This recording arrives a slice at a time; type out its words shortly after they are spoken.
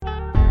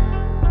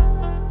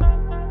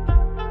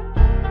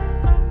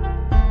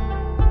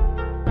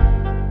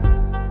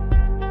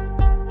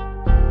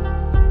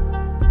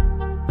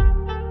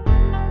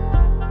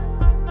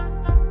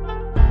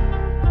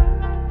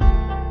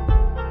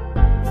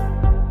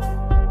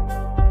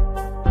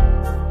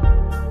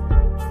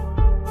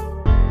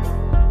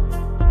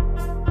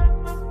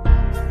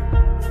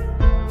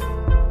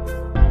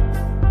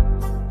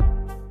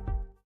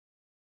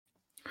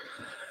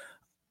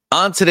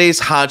On today's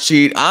hot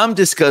sheet, I'm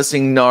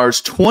discussing NAR's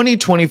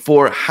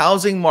 2024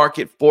 housing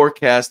market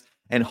forecast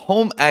and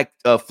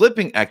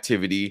flipping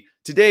activity.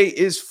 Today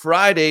is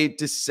Friday,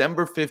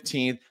 December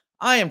 15th.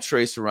 I am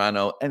Trey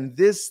Serrano, and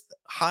this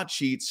hot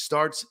sheet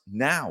starts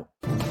now.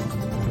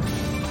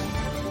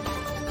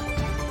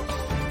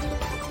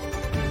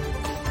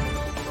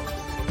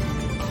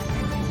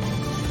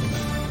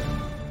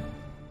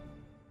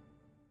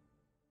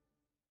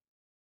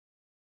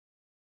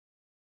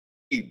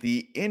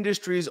 The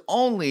industry's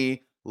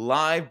only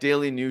live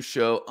daily news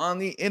show on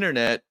the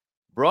internet,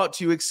 brought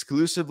to you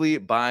exclusively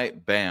by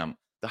BAM.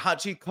 The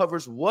hot sheet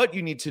covers what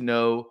you need to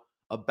know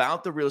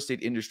about the real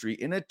estate industry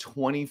in a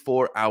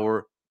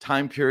 24-hour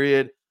time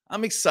period.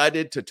 I'm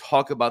excited to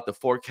talk about the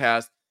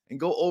forecast and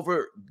go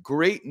over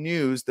great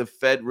news the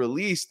Fed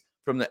released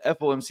from the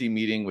FOMC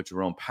meeting with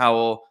Jerome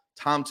Powell.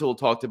 Tom Toole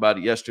talked about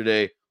it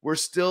yesterday. We're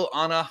still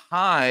on a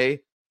high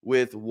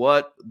with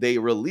what they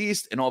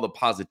released and all the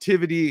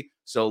positivity.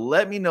 So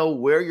let me know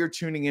where you're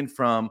tuning in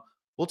from.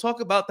 We'll talk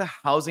about the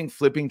housing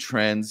flipping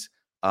trends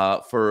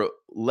for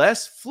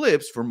less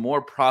flips for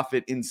more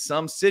profit in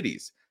some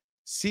cities.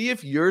 See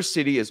if your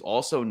city is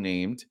also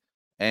named,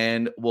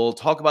 and we'll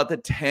talk about the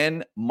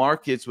 10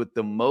 markets with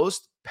the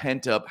most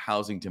pent-up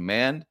housing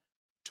demand.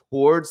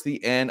 Towards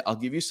the end, I'll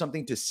give you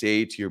something to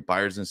say to your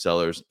buyers and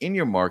sellers in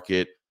your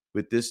market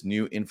with this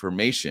new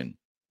information.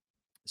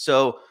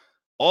 So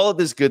all of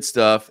this good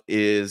stuff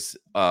is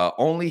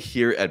only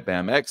here at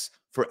BAMX.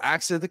 For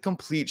access to the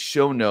complete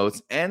show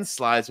notes and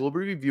slides we'll be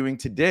reviewing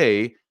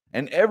today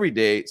and every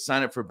day,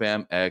 sign up for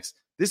BAMX.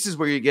 This is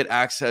where you get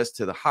access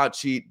to the hot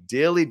sheet,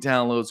 daily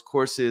downloads,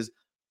 courses,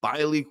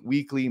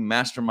 bi-weekly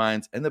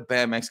masterminds, and the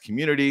BAMX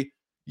community.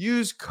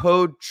 Use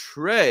code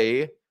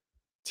TRE,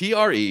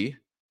 T-R-E,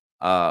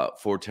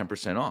 for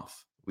 10%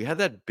 off. We had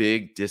that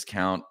big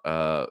discount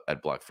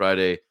at Black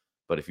Friday,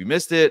 but if you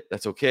missed it,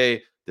 that's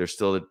okay. There's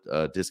still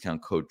a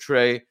discount code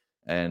TRE,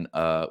 and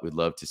we'd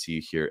love to see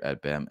you here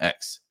at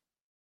BAMX.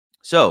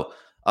 So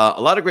a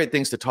lot of great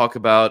things to talk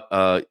about.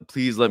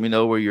 Please let me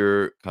know where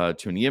you're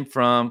tuning in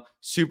from.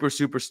 Super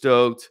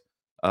stoked.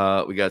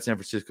 We got San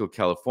Francisco,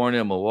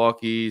 California,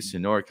 Milwaukee,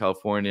 Sonora,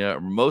 California,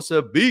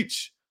 Hermosa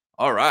Beach.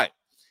 All right.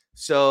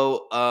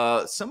 So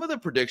some of the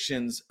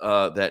predictions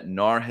that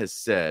NAR has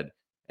said,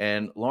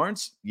 and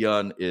Lawrence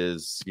Yun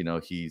is,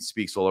 he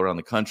speaks all around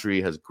the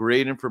country, has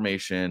great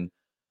information.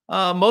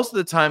 Most of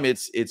the time,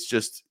 it's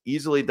just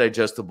easily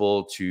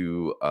digestible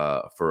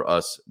for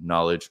us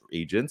knowledge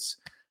agents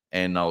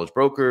and knowledge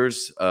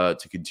brokers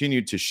to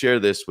continue to share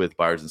this with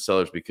buyers and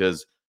sellers,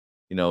 because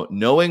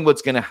knowing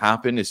what's going to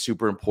happen is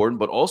super important,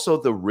 but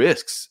also the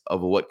risks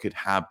of what could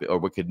happen or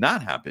what could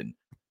not happen.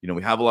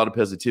 We have a lot of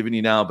positivity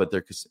now, but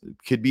there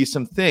could be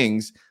some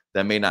things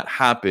that may not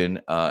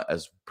happen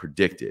as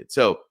predicted.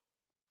 So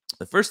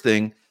the first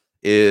thing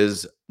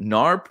is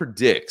NAR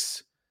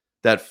predicts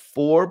that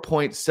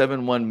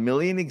 4.71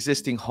 million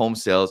existing home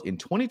sales in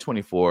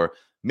 2024,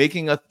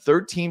 making a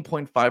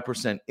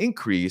 13.5%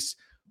 increase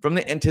from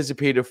the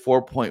anticipated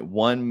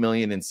 4.1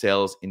 million in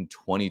sales in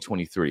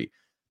 2023.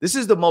 This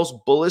is the most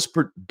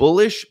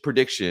bullish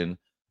prediction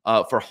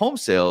for home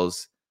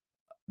sales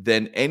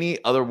than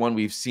any other one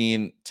we've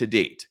seen to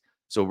date.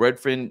 So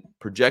Redfin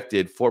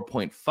projected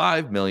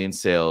 4.5 million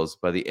sales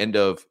by the end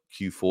of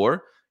Q4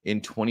 in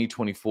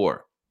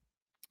 2024.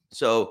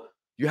 So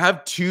you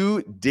have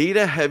two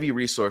data-heavy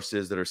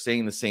resources that are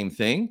saying the same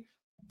thing,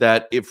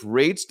 that if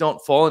rates don't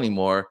fall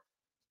anymore,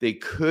 they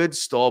could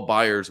stall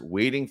buyers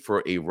waiting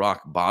for a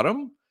rock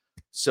bottom.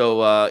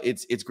 So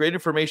it's great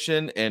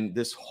information, and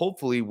this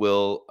hopefully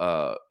will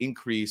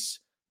increase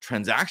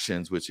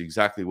transactions, which is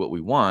exactly what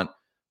we want.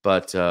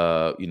 But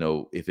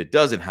if it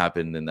doesn't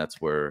happen, then that's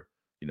where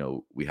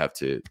we have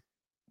to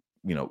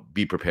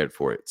be prepared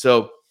for it.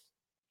 So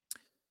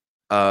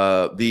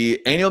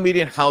the annual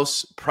median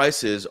house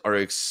prices are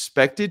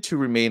expected to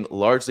remain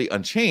largely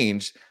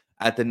unchanged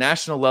at the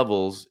national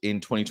levels in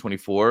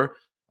 2024.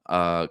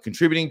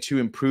 Contributing to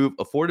improved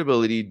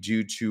affordability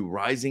due to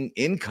rising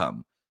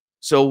income.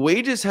 So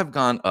wages have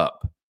gone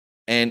up,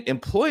 and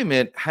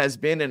employment has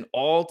been an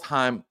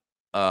all-time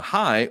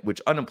high, which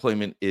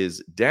unemployment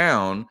is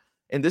down.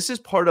 And this is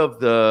part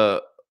of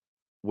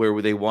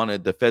where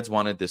the Feds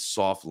wanted this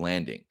soft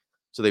landing.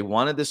 So they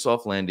wanted this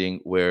soft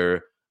landing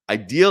where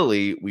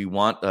ideally we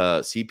want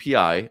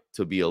CPI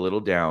to be a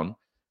little down,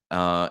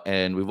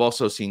 and we've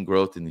also seen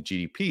growth in the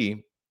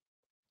GDP.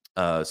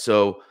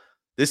 So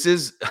this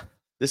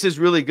is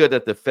really good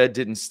that the Fed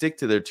didn't stick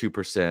to their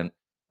 2%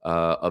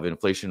 of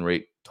inflation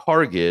rate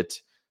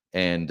target,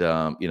 and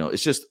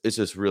it's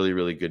just really,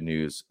 really good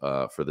news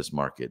for this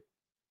market.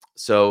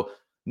 So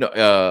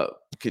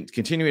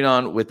continuing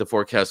on with the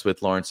forecast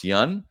with Lawrence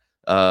Yun,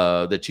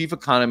 the chief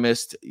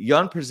economist.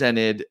 Yun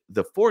presented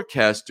the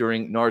forecast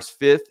during NAR's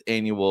 5th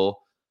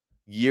annual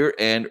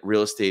year-end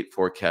real estate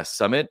forecast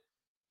summit.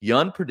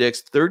 Yun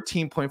predicts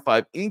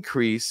 13.5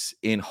 increase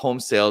in home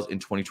sales in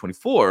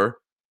 2024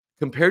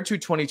 compared to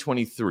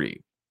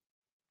 2023,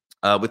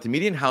 with the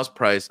median house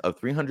price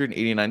of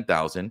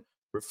 $389,000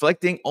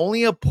 reflecting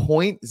only a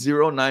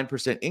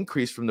 0.09%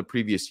 increase from the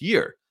previous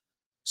year.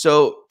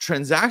 So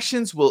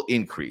transactions will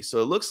increase.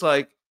 So it looks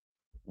like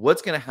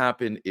what's going to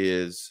happen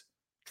is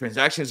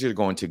transactions are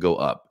going to go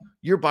up.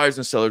 Your buyers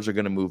and sellers are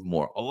going to move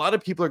more. A lot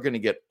of people are going to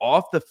get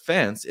off the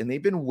fence, and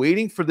they've been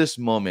waiting for this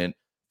moment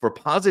for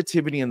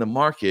positivity in the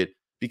market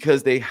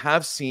because they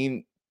have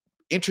seen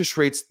interest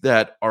rates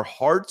that are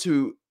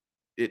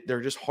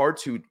they're just hard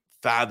to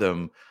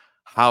fathom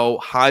how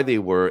high they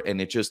were, and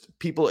it just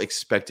people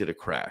expected a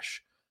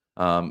crash.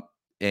 um,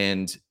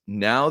 and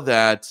now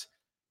that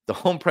the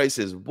home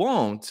prices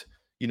won't,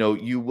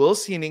 you will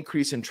see an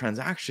increase in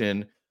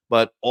transaction,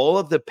 but all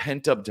of the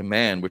pent up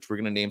demand, which we're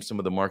going to name some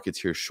of the markets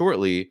here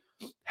shortly,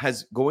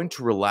 has going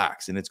to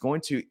relax, and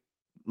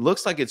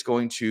looks like it's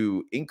going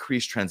to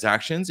increase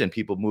transactions and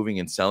people moving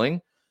and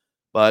selling,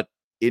 but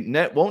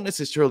it won't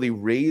necessarily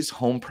raise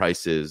home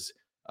prices.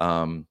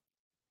 And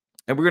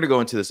we're going to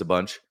go into this a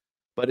bunch.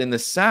 But in the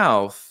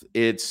South,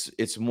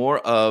 it's more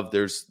of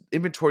there's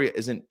inventory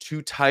isn't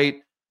too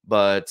tight,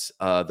 but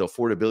the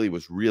affordability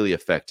was really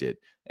affected.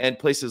 And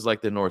places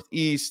like the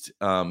Northeast,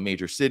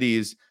 major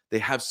cities, they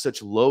have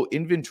such low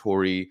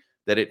inventory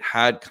that it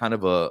had kind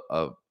of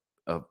a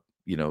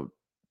you know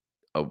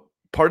a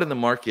part of the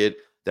market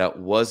that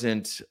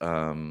wasn't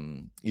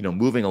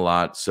moving a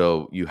lot.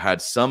 So you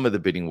had some of the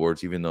bidding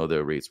wars, even though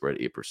the rates were at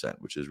 8%,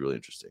 which is really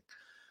interesting.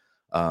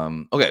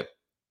 Okay,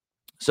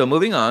 so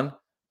moving on,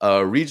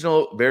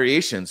 regional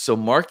variations. So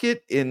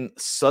market in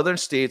southern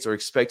states are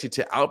expected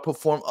to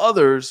outperform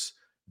others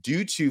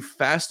due to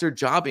faster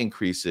job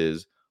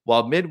increases,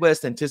 while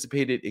Midwest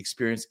anticipated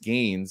experience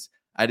gains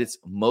at its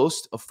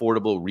most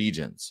affordable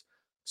regions.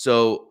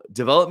 So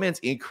developments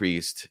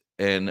increased,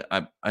 and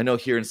I know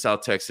here in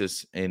South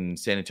Texas, in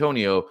San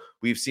Antonio,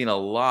 we've seen a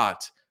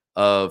lot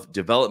of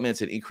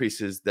developments and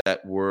increases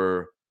that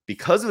were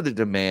because of the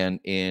demand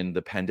in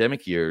the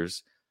pandemic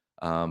years.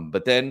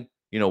 But then,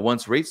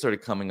 once rates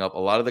started coming up, a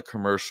lot of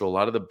a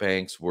lot of the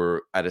banks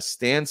were at a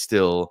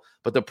standstill,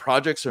 but the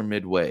projects are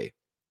midway.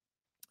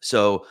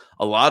 So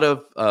a lot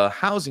of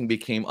housing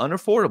became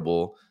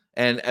unaffordable.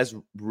 And as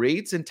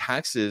rates and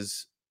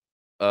taxes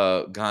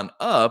gone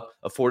up,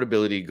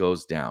 affordability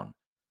goes down.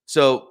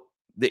 So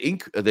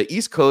the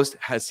East Coast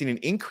has seen an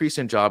increase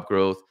in job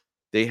growth.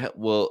 They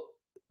will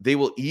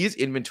ease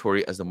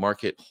inventory as the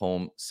market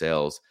home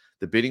sales.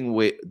 The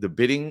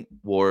bidding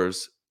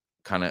wars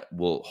kind of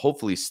will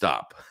hopefully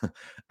stop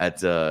at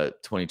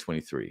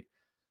 2023.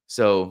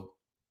 So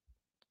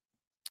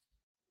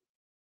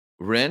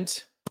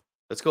rent.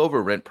 Let's go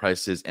over rent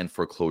prices and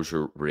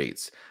foreclosure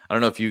rates. I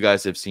don't know if you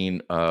guys have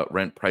seen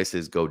rent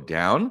prices go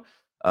down.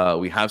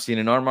 We have seen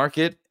in our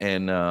market,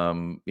 and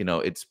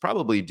it's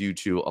probably due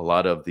to a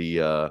lot of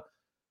the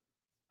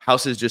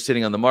houses just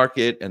sitting on the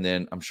market, and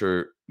then I'm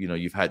sure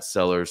you've had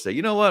sellers say,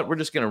 you know what, we're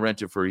just going to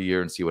rent it for a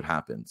year and see what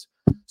happens.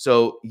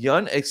 So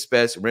Yun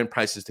expects rent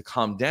prices to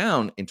calm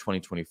down in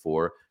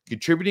 2024,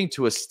 contributing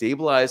to a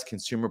stabilized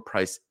consumer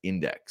price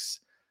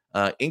index.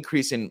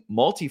 Increase in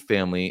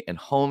multifamily and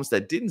homes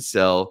that didn't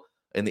sell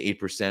in the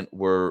 8%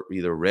 were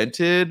either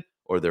rented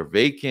or they're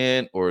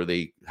vacant or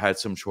they had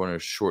some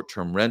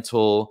short-term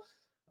rental.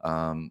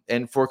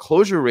 And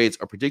foreclosure rates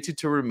are predicted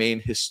to remain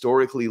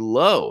historically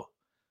low,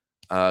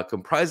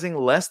 comprising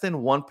less than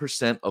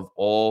 1% of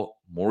all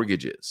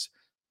mortgages.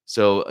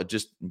 So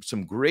just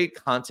some great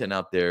content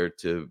out there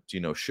to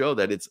show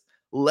that it's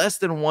less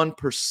than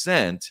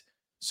 1%.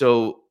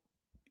 So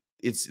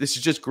this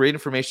is just great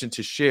information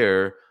to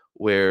share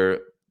where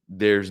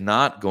there's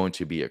not going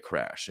to be a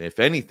crash. If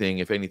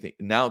anything,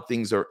 now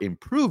things are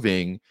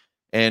improving.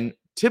 And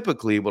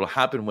typically what will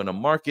happen when a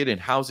market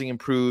and housing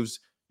improves,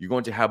 you're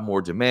going to have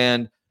more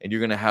demand and you're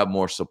going to have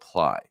more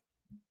supply.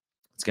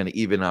 It's going to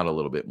even out a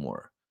little bit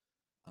more.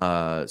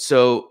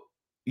 So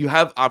you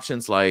have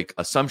options like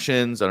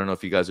assumptions. I don't know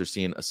if you guys are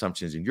seeing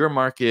assumptions in your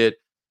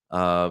market.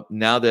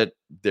 Now that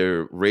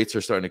their rates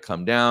are starting to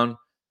come down,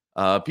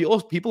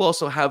 people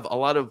also have a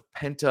lot of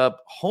pent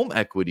up home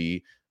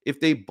equity if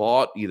they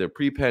bought either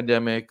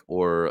pre-pandemic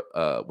or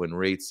when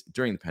rates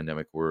during the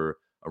pandemic were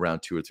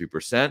around 2 or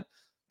 3%.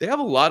 They have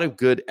a lot of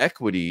good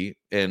equity,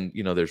 and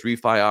there's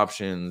refi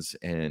options,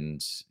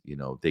 and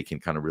they can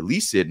kind of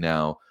release it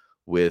now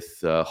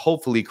with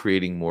hopefully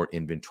creating more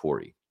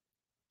inventory.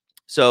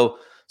 So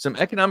some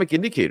economic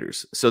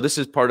indicators. So this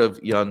is part of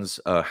Yun's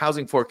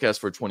housing forecast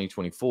for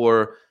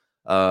 2024.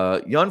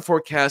 Yun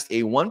forecast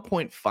a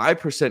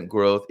 1.5%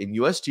 growth in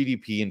U.S.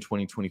 GDP in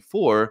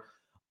 2024,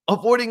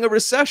 avoiding a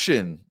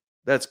recession.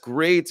 That's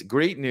great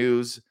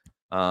news.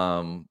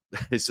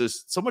 It's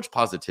just so much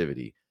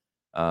positivity.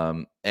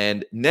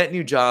 And net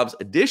new jobs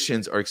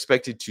additions are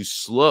expected to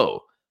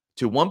slow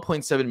to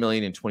 1.7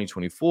 million in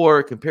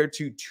 2024 compared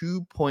to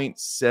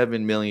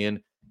 2.7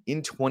 million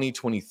in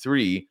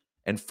 2023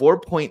 and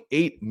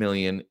 4.8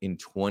 million in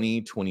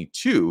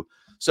 2022.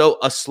 So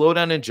a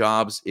slowdown in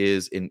jobs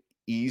is an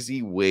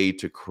easy way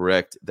to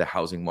correct the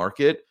housing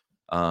market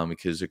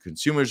because the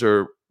consumers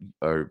are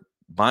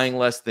buying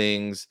less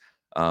things,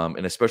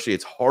 and especially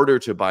it's harder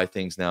to buy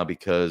things now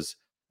because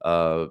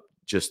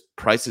just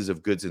prices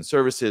of goods and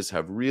services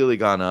have really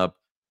gone up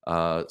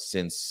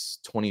since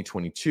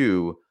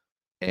 2022.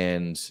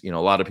 And, a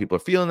lot of people are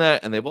feeling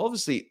that. And they've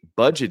obviously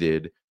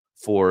budgeted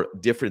for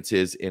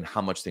differences in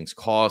how much things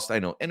cost. I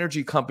know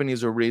energy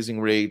companies are raising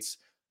rates,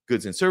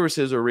 goods and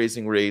services are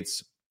raising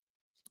rates.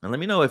 And let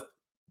me know if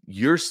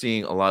you're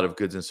seeing a lot of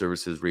goods and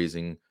services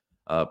raising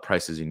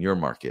prices in your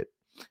market.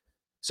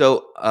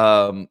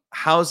 So,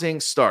 housing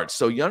starts.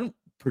 So, Young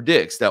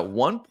predicts that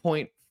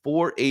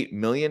 1.48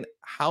 million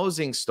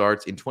housing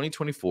starts in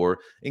 2024,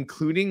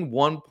 including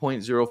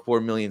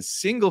 1.04 million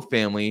single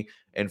family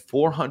and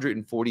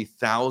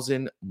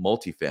 440,000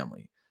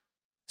 multifamily.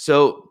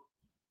 So,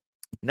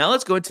 now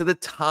let's go into the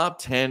top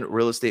 10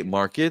 real estate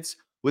markets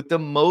with the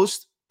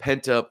most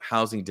pent up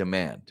housing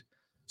demand.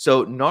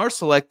 So, NAR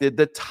selected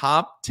the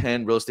top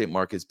 10 real estate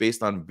markets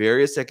based on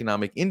various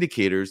economic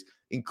indicators,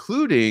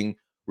 including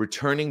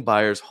returning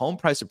buyers, home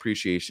price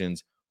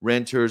appreciations,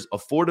 renters,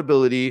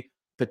 affordability,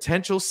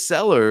 potential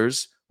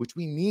sellers, which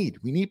we need.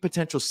 We need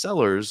potential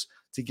sellers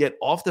to get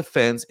off the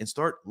fence and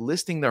start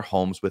listing their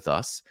homes with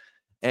us,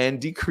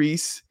 and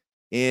decrease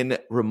in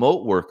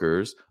remote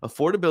workers,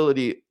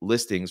 affordability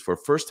listings for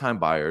first-time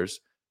buyers,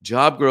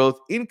 job growth,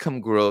 income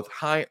growth,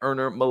 high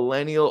earner,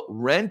 millennial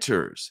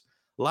renters.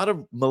 A lot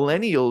of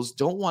millennials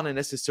don't want to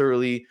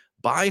necessarily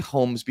buy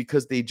homes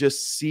because they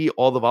just see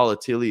all the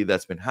volatility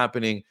that's been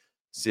happening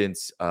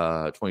since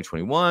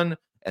 2021,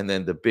 and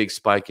then the big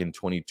spike in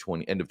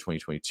 2020, end of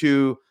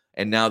 2022,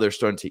 and now they're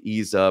starting to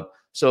ease up.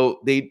 So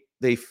they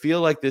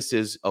feel like this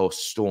is a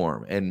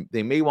storm, and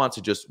they may want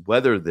to just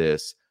weather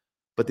this,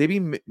 but they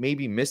may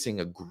be missing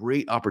a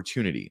great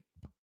opportunity.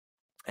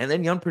 And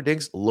then Young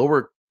predicts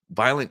lower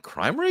violent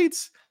crime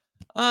rates.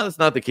 That's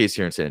not the case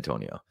here in San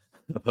Antonio,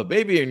 but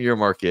maybe in your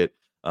market.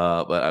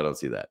 But I don't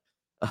see that.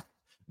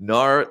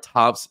 NAR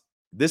tops.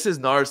 This is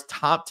NAR's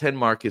top 10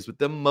 markets with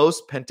the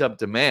most pent up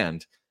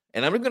demand.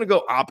 And I'm going to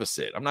go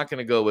opposite. I'm not going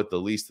to go with the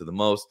least to the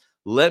most.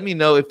 Let me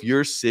know if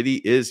your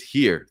city is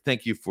here.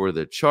 Thank you for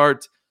the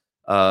chart.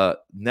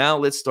 Now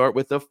let's start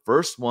with the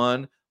first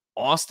one.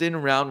 Austin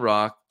Round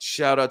Rock.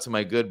 Shout out to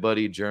my good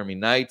buddy Jeremy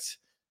Knight,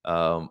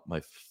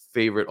 my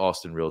favorite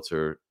Austin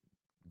realtor.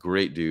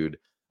 Great dude.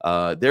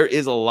 There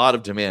is a lot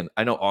of demand.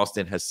 I know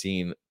Austin has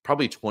seen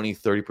probably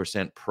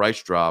 20-30%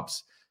 price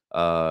drops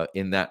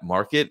in that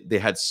market. They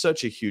had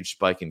such a huge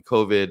spike in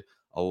COVID.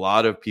 A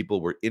lot of people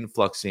were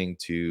influxing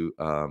to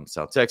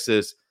South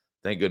Texas.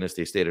 Thank goodness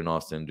they stayed in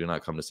Austin. Do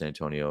not come to San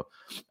Antonio.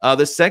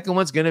 The second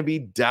one's going to be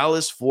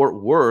Dallas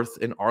Fort Worth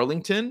and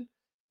Arlington.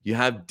 You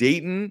have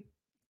Dayton,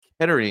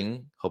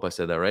 Kettering, hope I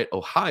said that right,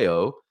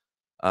 Ohio,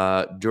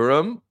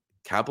 Durham,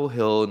 Capitol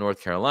Hill, North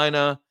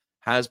Carolina,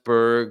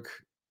 Hasburg,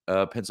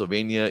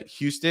 Pennsylvania,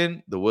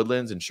 Houston, the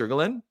Woodlands, and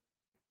Sugarland.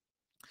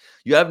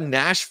 You have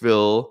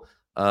Nashville,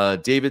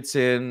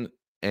 Davidson,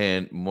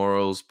 and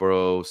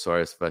Morrowsboro,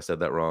 sorry if I said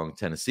that wrong,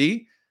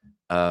 Tennessee.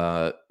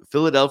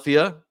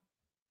 Philadelphia,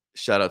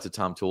 shout out to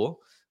Tom Toole.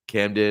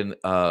 Camden,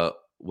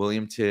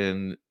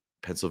 Williamton,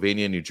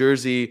 Pennsylvania, New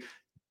Jersey.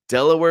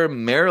 Delaware,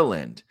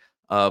 Maryland.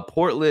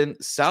 Portland,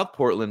 South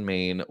Portland,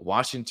 Maine,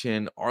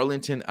 Washington,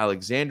 Arlington,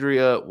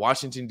 Alexandria,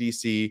 Washington,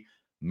 D.C.,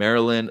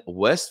 Maryland,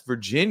 West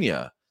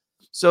Virginia.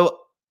 So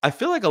I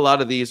feel like a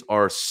lot of these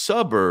are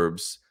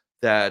suburbs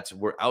that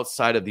were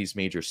outside of these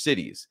major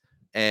cities.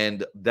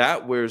 And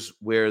that was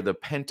where the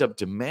pent-up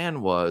demand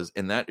was,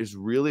 and that is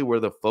really where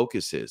the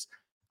focus is.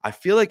 I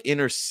feel like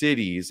inner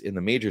cities in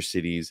the major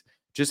cities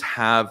just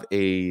have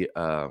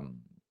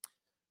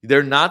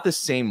they're not the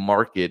same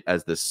market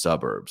as the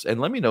suburbs.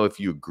 And let me know if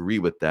you agree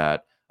with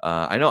that.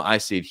 I know I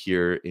see it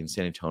here in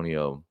San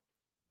Antonio,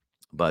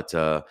 but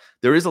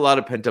there is a lot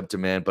of pent-up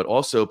demand, but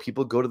also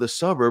people go to the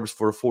suburbs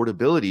for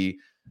affordability.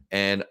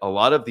 And a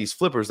lot of these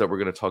flippers that we're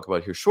going to talk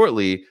about here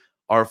shortly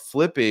are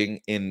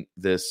flipping in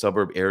the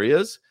suburb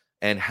areas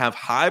and have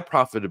high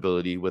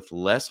profitability with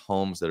less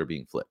homes that are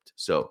being flipped.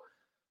 So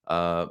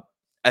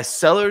as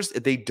sellers,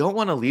 they don't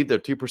want to leave their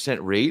 2%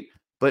 rate,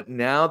 but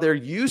now they're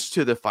used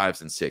to the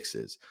 5s and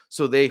 6s.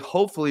 So they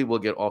hopefully will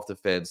get off the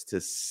fence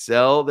to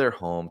sell their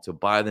home, to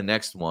buy the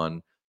next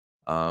one,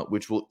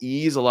 which will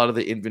ease a lot of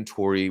the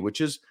inventory,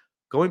 which is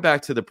going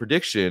back to the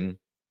prediction,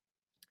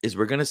 is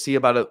we're going to see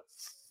about a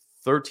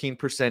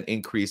 13%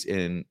 increase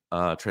in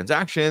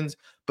transactions,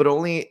 but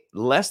only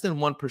less than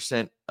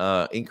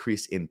 1%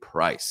 increase in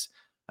price.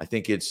 I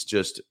think it's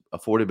just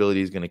affordability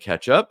is going to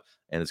catch up,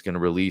 and it's going to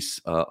release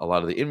a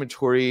lot of the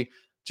inventory.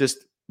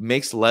 Just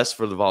makes less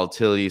for the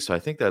volatility. So I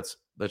think that's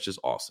just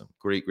awesome.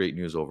 Great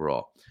news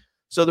overall.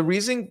 So the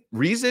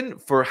reason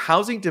for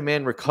housing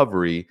demand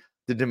recovery,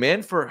 the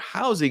demand for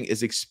housing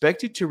is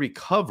expected to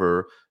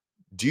recover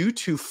due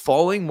to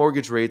falling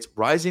mortgage rates,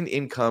 rising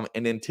income,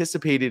 and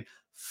anticipated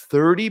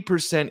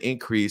 30%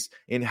 increase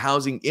in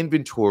housing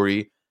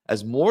inventory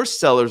as more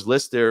sellers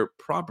list their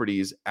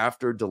properties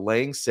after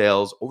delaying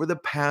sales over the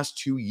past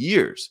 2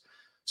 years.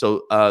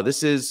 So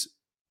this is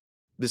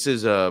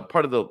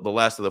part of the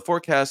last of the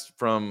forecast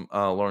from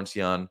Lawrence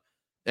Yan,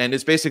 and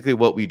it's basically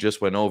what we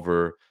just went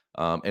over.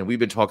 And we've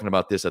been talking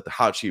about this at the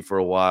hot sheet for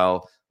a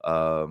while.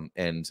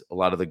 and a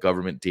lot of the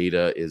government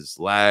data is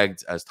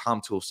lagged, as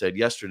Tom Toole said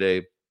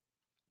yesterday.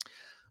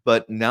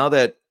 But now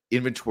that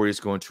inventory is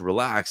going to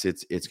relax,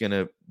 it's going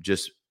to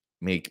just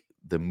make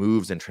the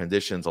moves and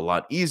transitions a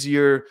lot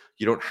easier.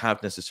 You don't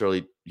have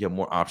necessarily, you have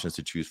more options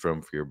to choose from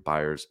for your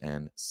buyers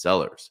and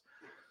sellers.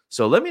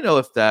 So let me know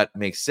if that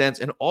makes sense.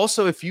 And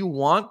also, if you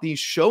want these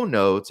show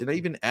notes, and I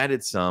even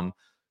added some,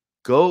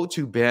 go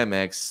to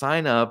BAMX,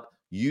 sign up,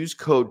 use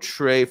code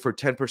TREY for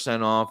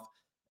 10% off,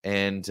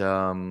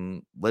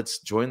 and let's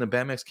join the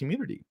BAMX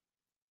community.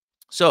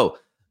 So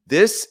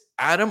this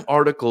Adam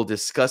article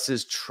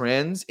discusses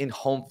trends in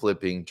home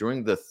flipping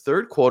during the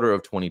third quarter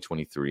of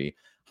 2023,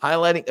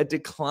 highlighting a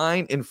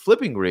decline in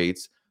flipping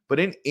rates, but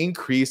an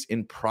increase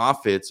in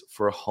profits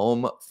for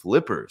home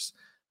flippers.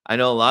 I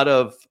know a lot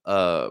of,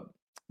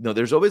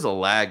 there's always a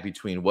lag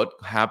between what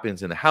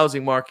happens in the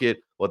housing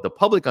market, what the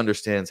public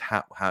understands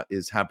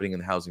is happening in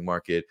the housing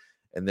market,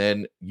 and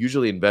then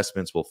usually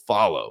investments will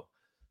follow.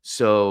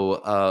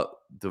 So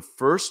the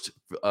first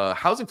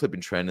housing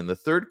flipping trend in the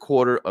third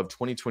quarter of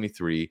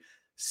 2023,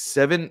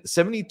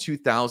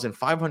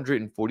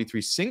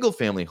 72,543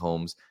 single-family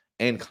homes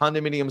and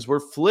condominiums were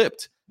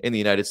flipped in the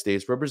United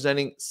States,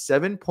 representing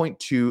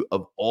 7.2%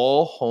 of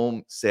all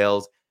home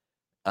sales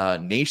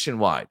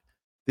nationwide.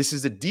 This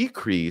is a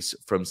decrease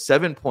from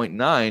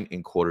 7.9%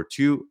 in quarter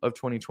two of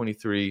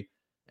 2023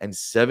 and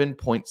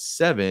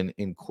 7.7%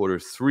 in quarter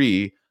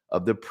three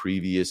of the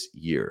previous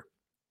year.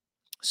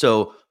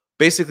 So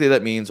basically,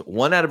 that means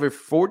 1 out of every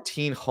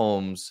 14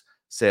 homes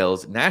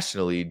sales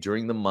nationally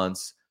during the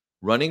months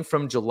running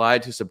from July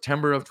to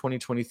September of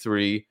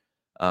 2023.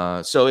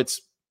 So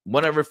it's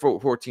 1 out of every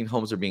 14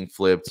 homes are being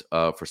flipped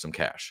for some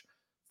cash.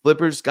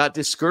 Flippers got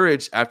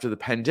discouraged after the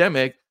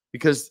pandemic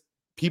because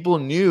people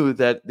knew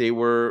that they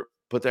were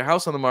put their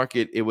house on the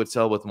market, it would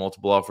sell with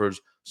multiple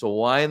offers. So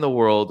why in the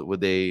world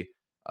would they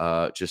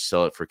just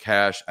sell it for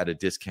cash at a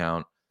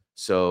discount?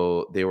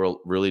 So they were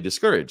really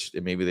discouraged,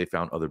 and maybe they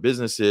found other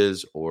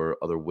businesses or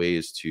other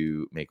ways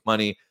to make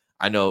money.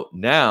 I know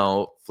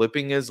now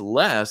flipping is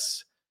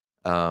less,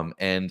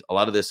 and a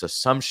lot of this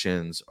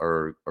assumptions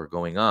are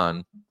going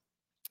on.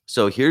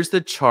 So here's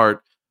the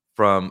chart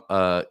from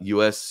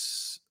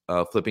U.S.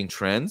 Flipping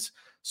trends.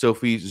 So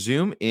if we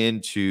zoom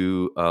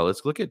into,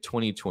 let's look at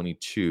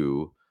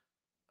 2022.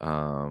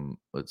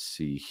 Let's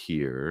see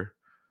here.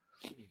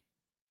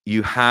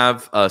 You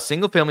have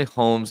single-family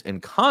homes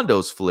and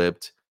condos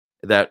flipped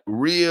that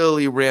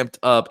really ramped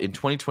up in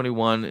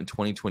 2021 and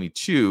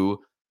 2022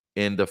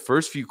 in the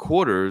first few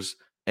quarters.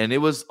 And it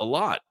was a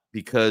lot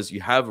because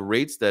you have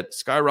rates that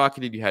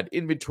skyrocketed. You had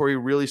inventory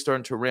really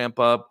starting to ramp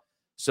up.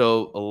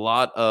 So a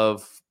lot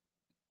of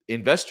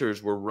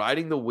investors were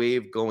riding the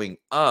wave going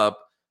up,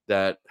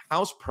 that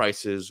house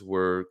prices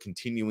were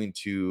continuing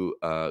to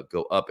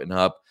go up and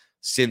up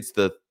since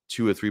the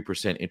 2 or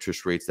 3%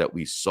 interest rates that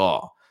we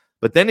saw.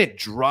 But then it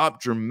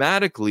dropped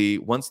dramatically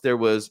once there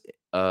was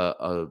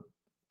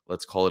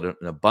let's call it an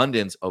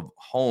abundance of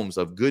homes,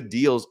 of good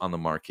deals on the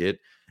market.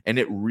 And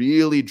it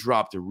really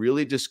dropped. It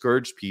really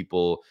discouraged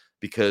people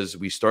because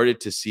we started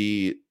to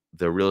see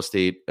the real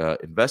estate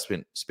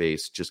investment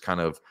space just kind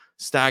of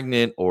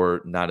stagnant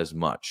or not as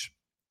much.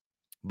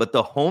 But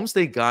the homes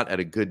they got at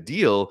a good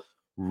deal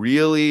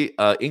really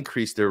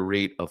increased their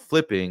rate of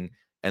flipping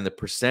and the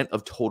percent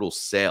of total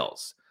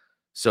sales.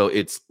 So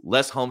it's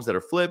less homes that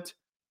are flipped,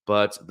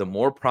 but the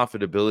more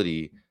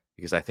profitability,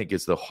 because I think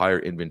it's the higher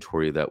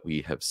inventory that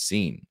we have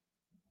seen.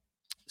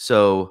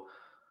 So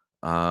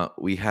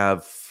we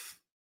have,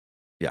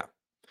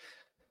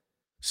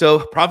 So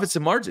profits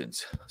and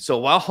margins. So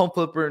while home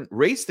flipper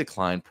rates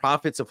declined,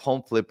 profits of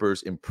home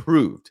flippers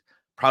improved.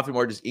 Profit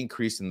margins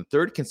increased in the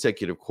third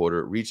consecutive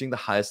quarter, reaching the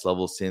highest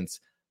level since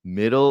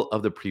middle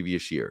of the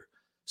previous year.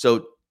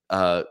 So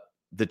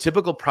the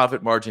typical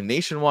profit margin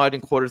nationwide in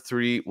quarter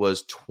three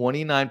was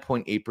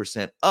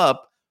 29.8%,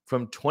 up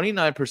from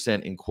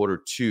 29% in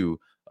quarter two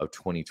of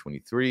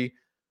 2023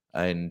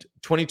 and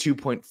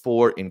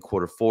 22.4% in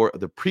quarter four of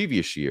the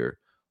previous year.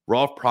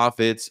 Raw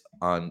profits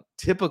on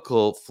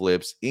typical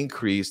flips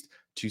increased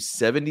to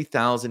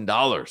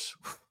 $70,000.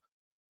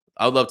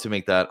 I would love to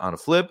make that on a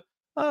flip.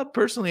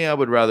 Personally, I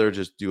would rather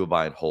just do a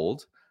buy and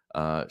hold,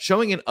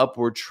 showing an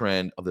upward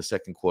trend of the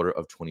second quarter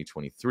of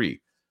 2023.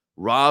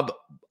 Rob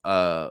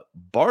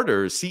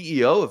Barter,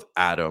 CEO of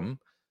Adam,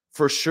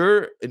 for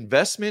sure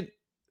investment,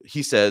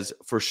 he says,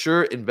 for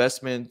sure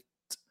investment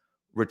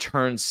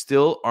returns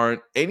still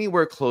aren't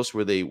anywhere close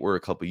where they were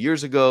a couple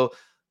years ago.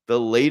 The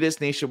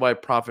latest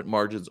nationwide profit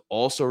margins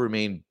also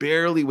remain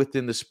barely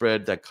within the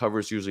spread that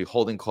covers usually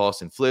holding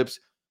costs and flips,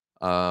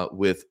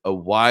 with a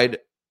wide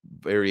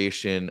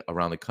variation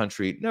around the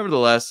country.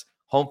 Nevertheless,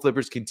 home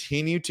flippers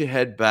continue to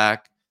head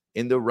back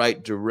in the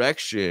right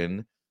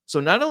direction. So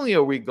not only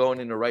are we going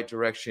in the right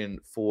direction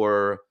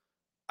for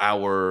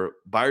our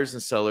buyers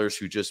and sellers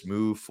who just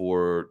move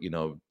for,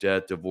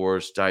 death,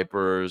 divorce,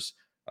 diapers,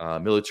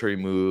 military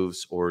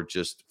moves, or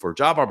just for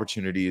job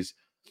opportunities,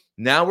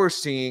 now we're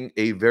seeing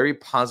a very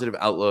positive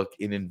outlook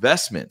in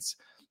investments.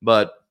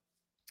 But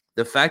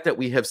the fact that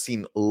we have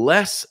seen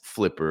less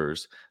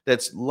flippers,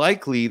 that's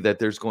likely that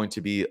there's going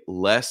to be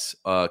less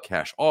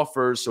cash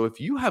offers. So if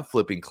you have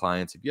flipping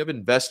clients, if you have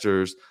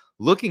investors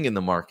looking in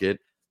the market,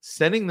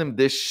 sending them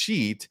this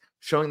sheet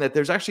showing that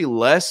there's actually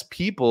less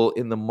people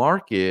in the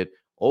market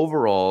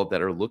overall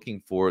that are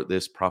looking for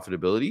this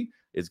profitability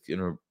is going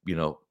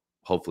to,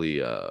 hopefully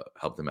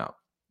help them out.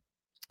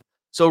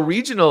 So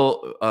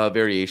regional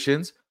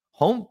variations,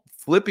 home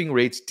flipping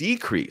rates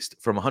decreased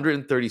from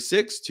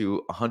 136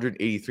 to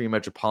 183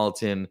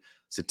 metropolitan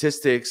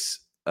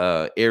statistics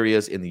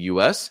areas in the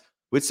U.S.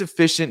 with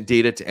sufficient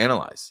data to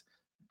analyze.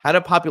 Had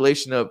a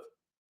population of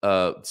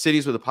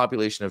cities with a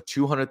population of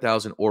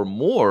 200,000 or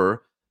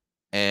more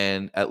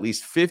and at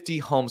least 50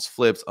 homes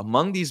flipped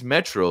among these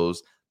metros,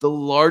 the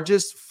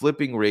largest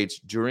flipping rates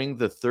during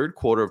the third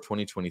quarter of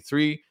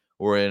 2023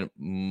 were in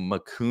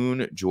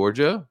Macon,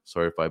 Georgia.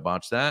 Sorry if I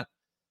botched that.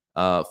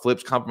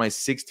 Flips comprised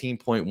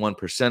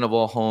 16.1% of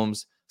all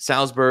homes.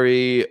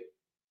 Salisbury,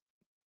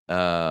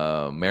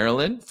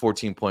 Maryland,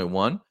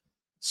 14.1.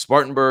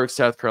 Spartanburg,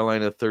 South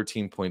Carolina,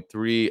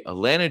 13.3.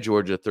 Atlanta,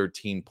 Georgia,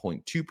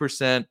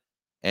 13.2%.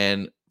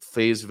 And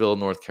Fayetteville,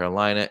 North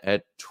Carolina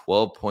at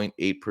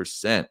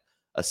 12.8%.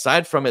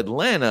 Aside from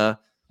Atlanta,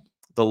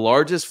 the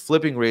largest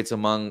flipping rates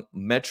among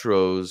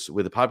metros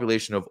with a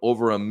population of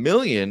over 1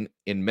 million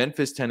in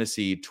Memphis,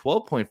 Tennessee,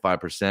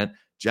 12.5%.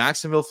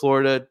 Jacksonville,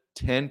 Florida,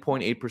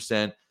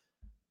 10.8%.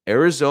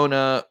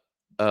 Arizona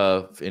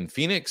in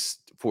Phoenix,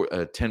 for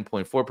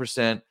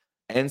 10.4%.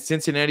 And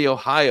Cincinnati,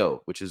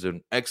 Ohio, which is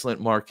an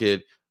excellent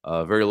market,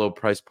 very low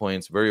price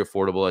points, very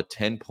affordable at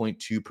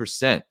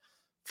 10.2%.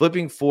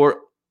 Flipping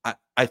for,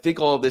 I think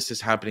all of this is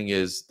happening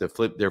is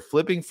they're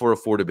flipping for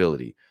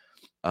affordability.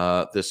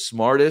 The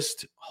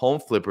smartest home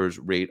flippers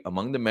rate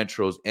among the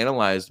metros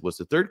analyzed was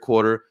the third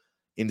quarter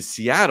in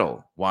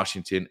Seattle,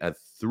 Washington at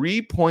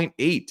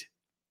 3.8.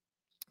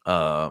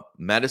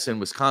 Madison,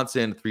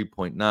 Wisconsin,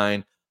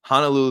 3.9.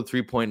 Honolulu,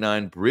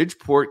 3.9.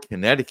 Bridgeport,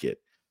 Connecticut,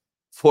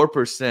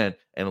 4%.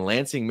 And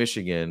Lansing,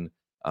 Michigan,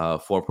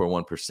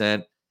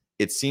 4.1%.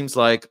 It seems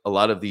like a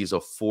lot of these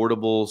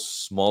affordable,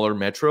 smaller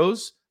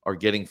metros are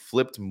getting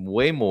flipped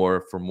way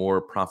more for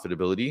more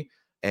profitability.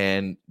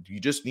 And you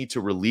just need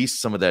to release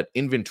some of that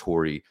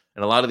inventory.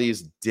 And a lot of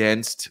these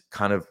dense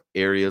kind of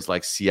areas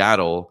like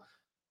Seattle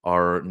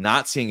are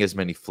not seeing as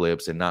many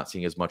flips and not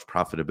seeing as much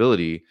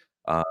profitability.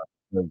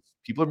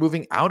 People are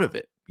moving out of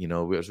it.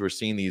 As we're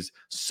seeing these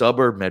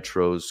suburb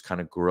metros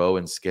kind of grow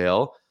and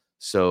scale.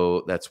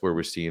 So that's where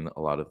we're seeing a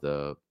lot of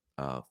the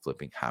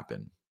flipping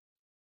happen.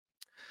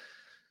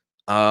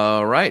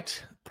 All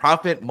right.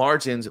 Profit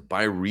margins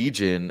by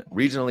region.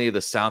 Regionally,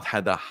 the South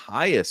had the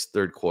highest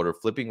third quarter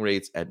flipping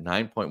rates at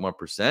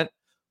 9.1%.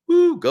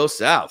 Woo, go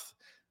South.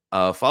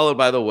 Followed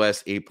by the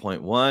West,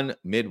 8.1,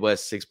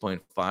 Midwest,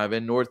 6.5,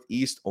 and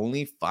Northeast,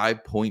 only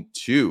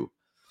 5.2.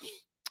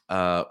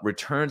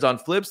 Returns on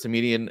flips, the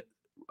median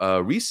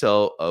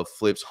resale of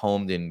flips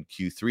homed in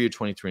Q3 of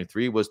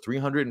 2023 was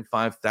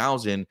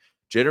 $305,000,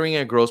 generating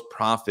a gross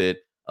profit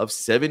of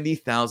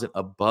 $70,000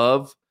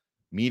 above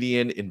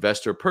median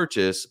investor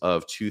purchase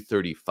of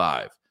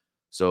 $235,000.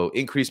 So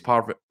increased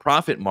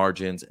profit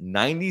margins.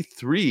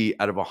 93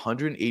 out of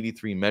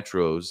 183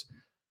 metros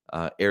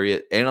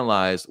area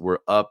analyzed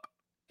were up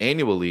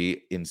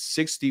annually in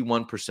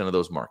 61% of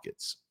those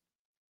markets.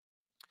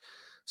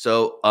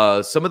 So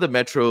some of the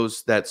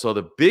metros that saw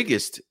the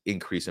biggest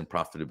increase in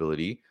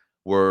profitability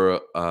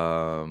were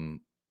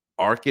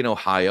Arkin,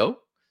 Ohio,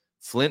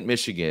 Flint,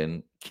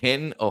 Michigan,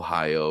 Canton,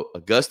 Ohio,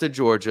 Augusta,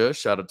 Georgia.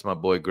 Shout out to my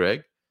boy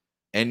Greg.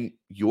 And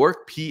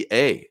York,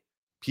 PA.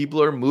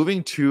 People are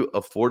moving to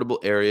affordable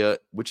area,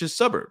 which is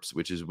suburbs,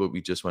 which is what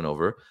we just went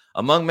over.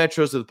 Among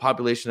metros with a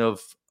population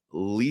of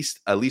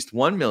at least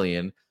 1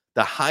 million,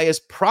 the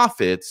highest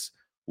profits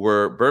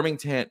were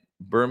Birmingham,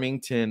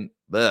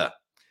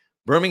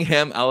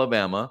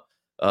 Alabama,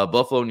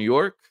 Buffalo, New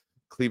York,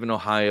 Cleveland,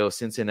 Ohio,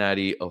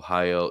 Cincinnati,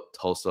 Ohio,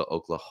 Tulsa,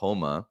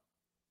 Oklahoma.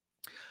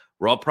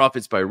 Raw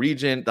profits by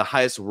region. The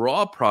highest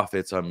raw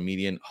profits on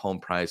median home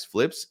price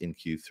flips in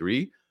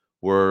Q3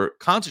 were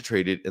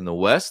concentrated in the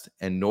West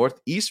and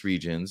Northeast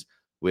regions,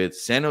 with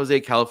San Jose,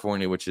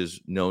 California, which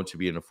is known to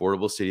be an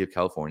affordable city of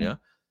California,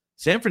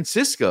 San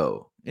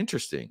Francisco,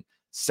 interesting,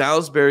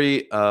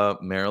 Salisbury,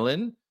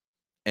 Maryland,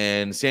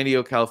 and San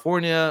Diego,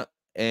 California,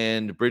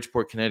 and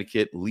Bridgeport,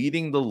 Connecticut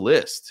leading the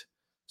list.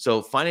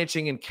 So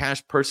financing and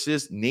cash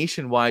purchases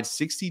nationwide,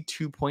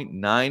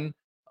 62.9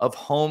 of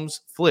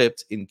homes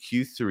flipped in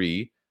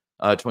Q3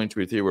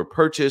 2023 were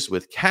purchased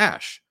with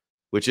cash,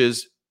 which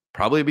is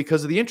probably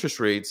because of the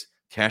interest rates.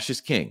 Cash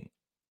is king.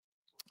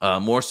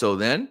 More so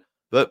then,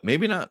 but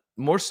maybe not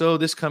more so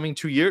this coming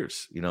 2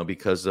 years,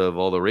 because of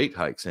all the rate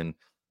hikes, and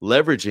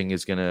leveraging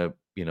is going to,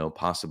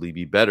 possibly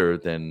be better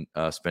than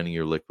spending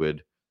your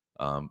liquid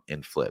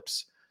in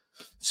flips.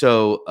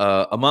 So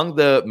among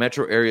the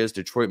metro areas,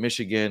 Detroit,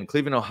 Michigan,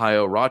 Cleveland,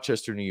 Ohio,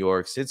 Rochester, New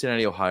York,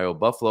 Cincinnati, Ohio,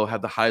 Buffalo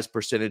have the highest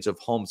percentage of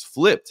homes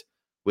flipped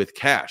with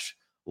cash.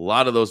 A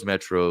lot of those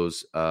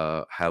metros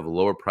have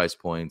lower price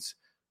points,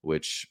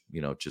 which,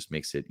 just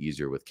makes it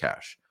easier with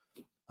cash.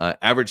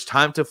 Average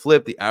time to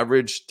flip, the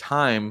average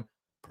time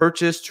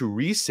purchase to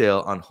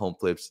resale on home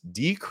flips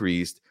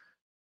decreased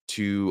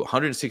to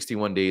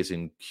 161 days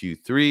in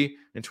Q3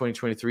 in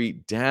 2023,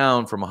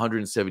 down from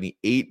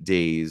 178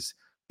 days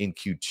in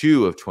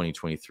Q2 of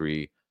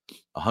 2023,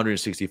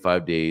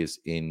 165 days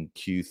in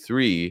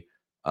Q3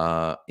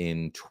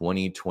 in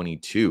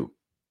 2022.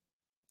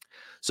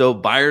 So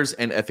buyers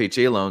and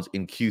FHA loans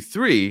in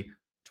Q3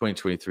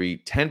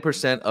 2023,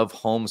 10% of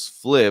homes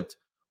flipped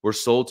were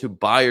sold to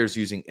buyers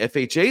using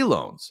FHA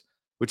loans,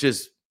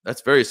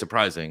 that's very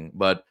surprising.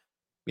 But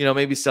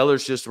maybe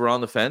sellers just were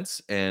on the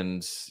fence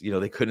and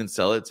they couldn't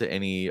sell it to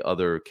any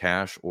other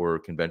cash or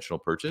conventional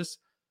purchase.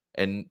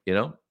 And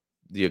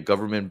the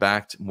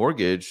government-backed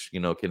mortgage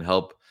can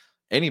help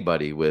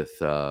anybody with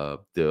the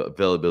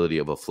availability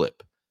of a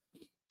flip.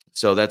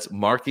 So that's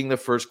marking the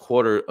first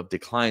quarter of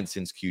decline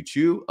since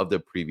Q2 of the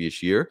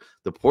previous year.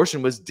 The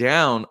portion was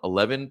down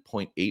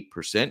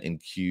 11.8% in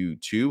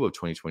Q2 of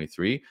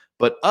 2023,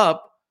 but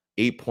up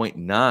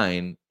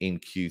 8.9% in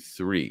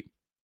Q3.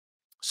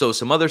 So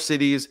some other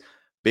cities: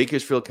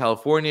 Bakersfield,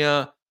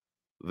 California;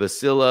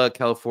 Wasilla,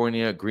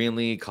 California;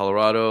 Greenlee,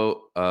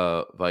 Colorado;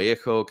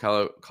 Vallejo,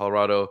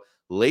 Colorado;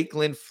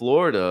 Lakeland,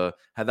 Florida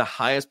had the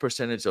highest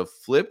percentage of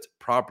flipped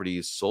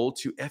properties sold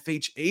to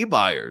FHA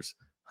buyers.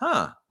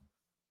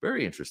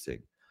 Very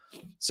interesting.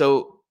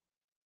 So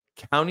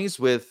counties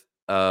with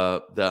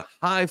the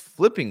high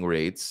flipping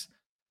rates,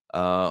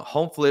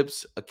 home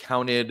flips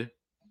accounted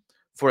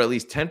for at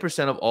least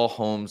 10% of all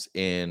homes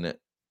in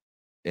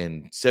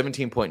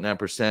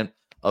 17.9%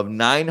 of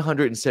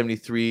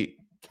 973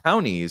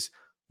 counties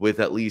with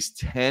at least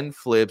 10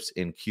 flips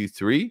in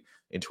Q3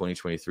 in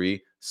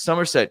 2023.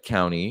 Somerset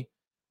County,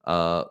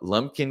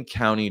 Lumpkin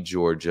County,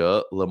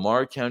 Georgia;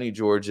 Lamar County,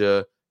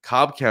 Georgia;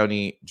 Cobb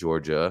County,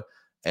 Georgia;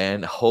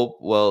 and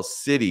Hopewell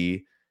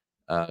City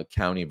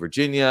County,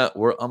 Virginia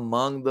were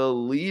among the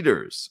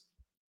leaders.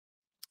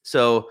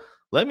 So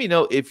let me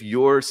know if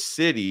your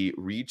city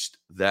reached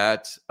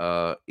that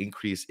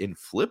increase in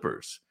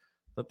flippers.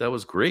 I thought that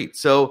was great.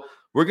 So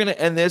we're going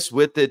to end this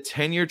with the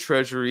 10-year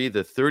Treasury,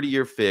 the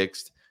 30-year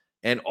fixed,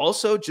 and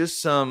also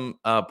just some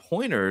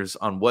pointers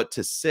on what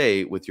to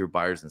say with your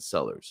buyers and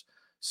sellers.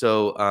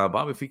 So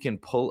Bob, if we can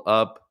pull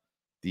up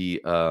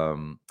the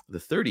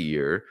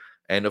 30-year,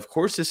 and of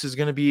course this is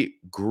going to be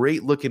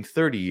great looking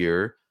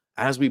 30-year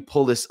as we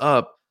pull this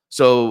up.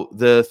 So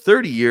the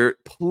 30-year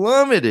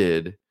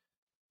plummeted,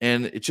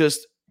 and it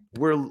just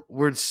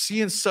we're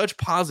seeing such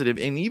positive,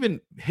 and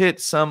even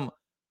hit some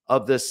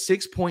of the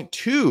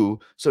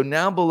 6.2. So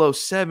now below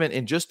 7.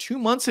 And just 2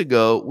 months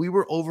ago, we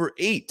were over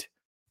 8.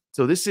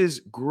 So this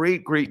is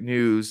great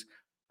news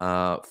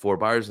for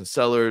buyers and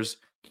sellers.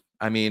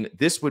 I mean,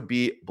 this would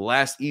be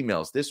blast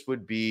emails. This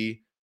would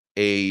be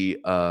a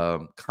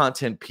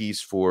content piece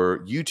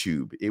for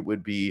YouTube. It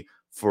would be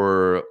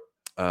for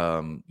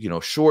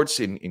shorts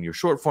in your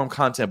short form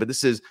content. But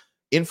this is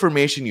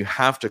information you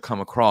have to come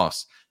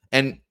across.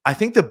 And I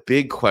think the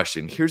big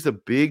question, here's the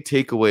big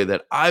takeaway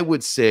that I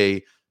would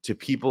say to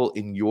people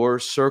in your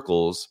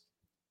circles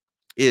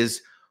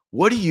is,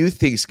 what do you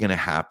think is going to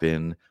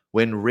happen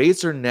when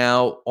rates are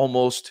now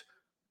almost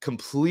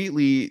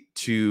completely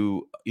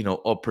to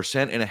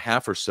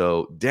 1.5% or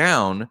so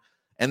down,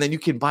 and then you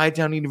can buy it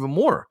down even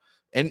more?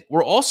 And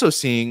we're also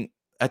seeing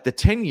at the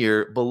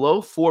 10-year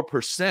below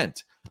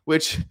 4%,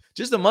 which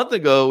just a month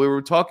ago we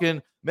were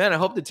talking, man, I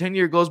hope the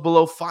 10-year goes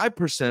below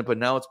 5%, but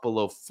now it's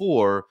below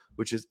 4%,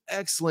 which is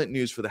excellent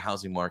news for the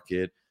housing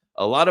market.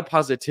 A lot of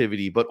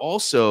positivity, but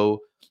also,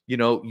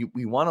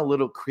 we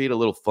want create a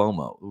little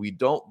FOMO. We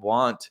don't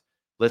want,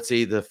 let's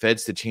say, the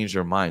Feds to change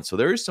their mind. So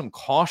there is some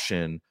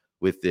caution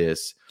with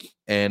this.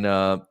 And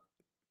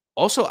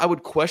also, I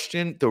would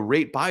question the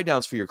rate buy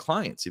downs for your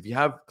clients. If you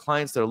have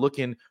clients that are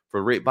looking for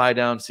a rate buy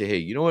down, say, hey,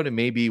 you know what? It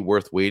may be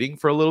worth waiting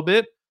for a little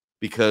bit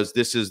because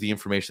this is the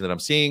information that I'm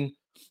seeing.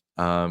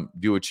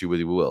 Do what you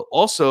really will.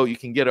 Also, you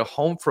can get a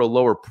home for a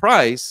lower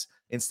price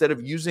instead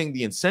of using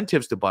the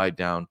incentives to buy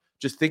down.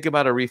 Just think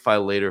about a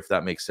refi later if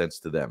that makes sense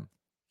to them.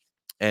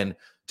 And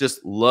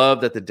just love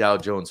that the Dow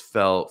Jones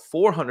fell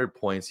 400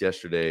 points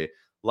yesterday. A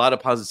lot of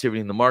positivity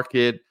in the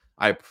market.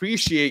 I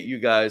appreciate you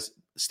guys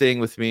staying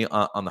with me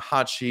on the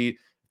hot sheet.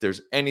 If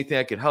there's anything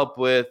I can help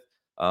with,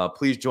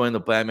 please join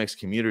the BAMX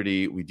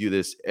community. We do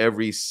this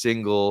every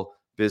single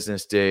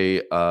business day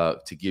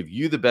to give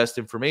you the best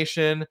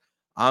information.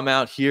 I'm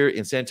out here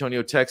in San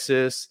Antonio,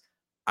 Texas.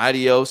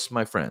 Adios,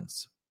 my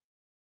friends.